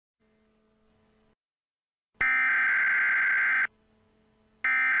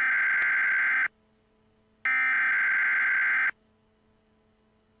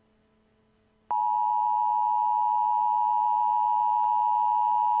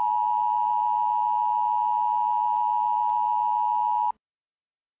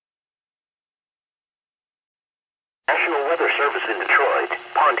National Weather Service in Detroit,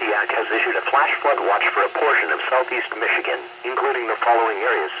 Pontiac has issued a flash flood watch for a portion of southeast Michigan, including the following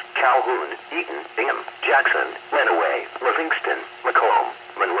areas: Calhoun, Eaton, Bingham, Jackson, Lenawee, Livingston, Macomb,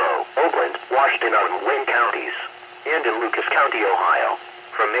 Monroe, Oakland, Washington, and Wayne counties, and in Lucas County, Ohio.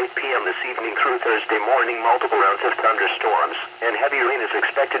 From 8 p.m. this evening through Thursday morning, multiple rounds of thunderstorms and heavy rain is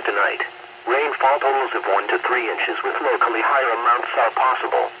expected tonight. Rainfall totals of 1 to 3 inches with locally higher amounts are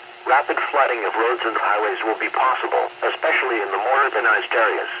possible. Rapid flooding of roads and highways will be possible, especially in the more urbanized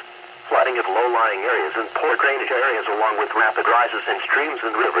areas. Flooding of low-lying areas and poor drainage areas along with rapid rises in streams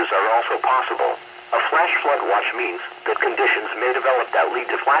and rivers are also possible. A flash flood watch means that conditions may develop that lead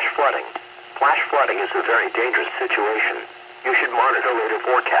to flash flooding. Flash flooding is a very dangerous situation. You should monitor later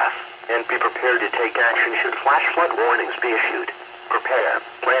forecasts and be prepared to take action should flash flood warnings be issued. Prepare,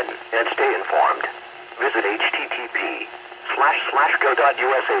 plan, and stay informed. Visit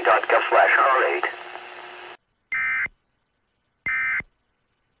http://go.usa.gov/r8.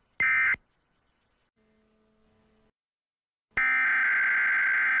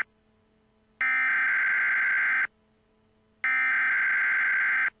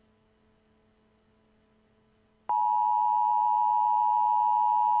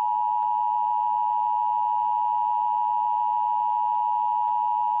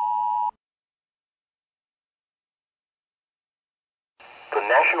 The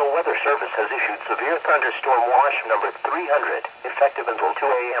National Weather Service has issued severe thunderstorm watch number 300, effective until 2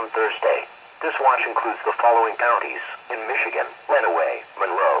 a.m. Thursday. This watch includes the following counties: in Michigan, Lenawee,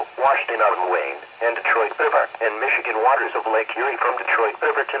 Monroe, Washington on Wayne, and Detroit River, and Michigan waters of Lake Erie from Detroit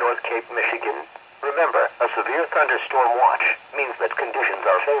River to North Cape, Michigan. Remember, a severe thunderstorm watch means that conditions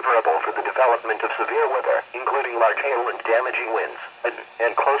are favorable for the development of severe weather, including large hail and damaging winds,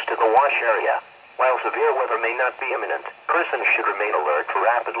 and close to the watch area. While severe weather may not be imminent, persons should remain alert to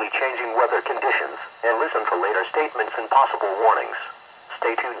rapidly changing weather conditions and listen for later statements and possible warnings.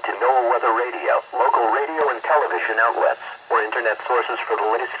 Stay tuned to NOAA Weather Radio, local radio and television outlets, or internet sources for the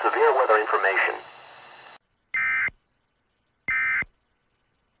latest severe weather information.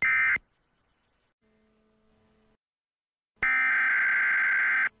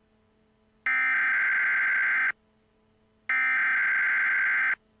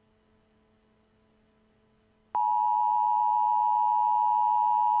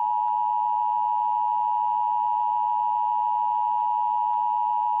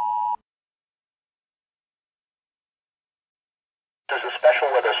 There's a special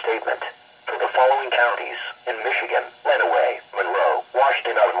weather statement for the following counties: in Michigan, Lenawee, Monroe,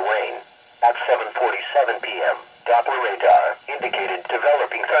 Washington on Wayne. At 7:47 p.m., Doppler radar indicated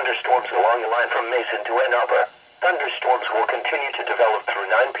developing thunderstorms along the line from Mason to Ann Arbor. Thunderstorms will continue to develop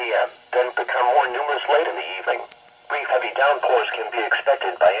through 9 p.m., then become more numerous late in the evening. Brief heavy downpours can be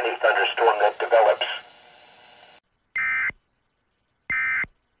expected by any thunderstorm that develops.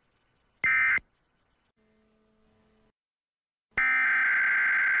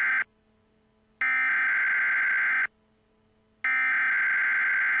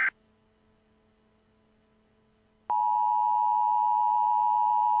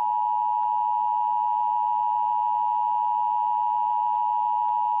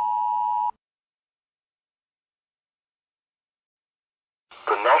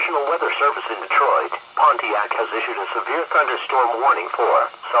 The National Weather Service in Detroit, Pontiac has issued a severe thunderstorm warning for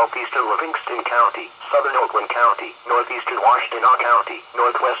southeastern Livingston County, southern Oakland County, northeastern Washington County,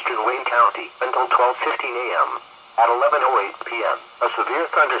 northwestern Wayne County until 12:15 a.m. At 11:08 p.m., a severe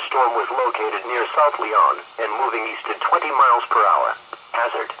thunderstorm was located near South Leon and moving east at 20 miles per hour.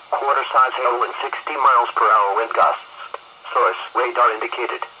 Hazard: quarter-size hail and 60 miles per hour wind gusts. Source: radar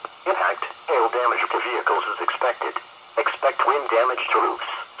indicated. Impact: hail damage to vehicles is expected. Expect wind damage to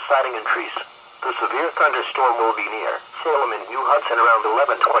roofs, siding, and trees. The severe thunderstorm will be near Salem and New Hudson around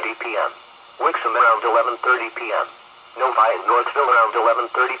 11:20 p.m. Wixom around 11:30 p.m. Novi and Northville around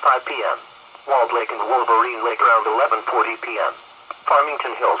 11:35 p.m. Walled Lake and Wolverine Lake around 11:40 p.m.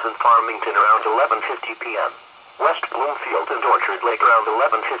 Farmington Hills and Farmington around 11:50 p.m. West Bloomfield and Orchard Lake around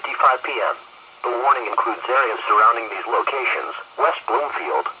 11:55 p.m. The warning includes areas surrounding these locations: West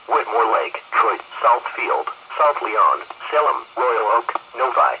Bloomfield, Whitmore Lake, Troy, Southfield, South Leon, Salem, Royal Oak,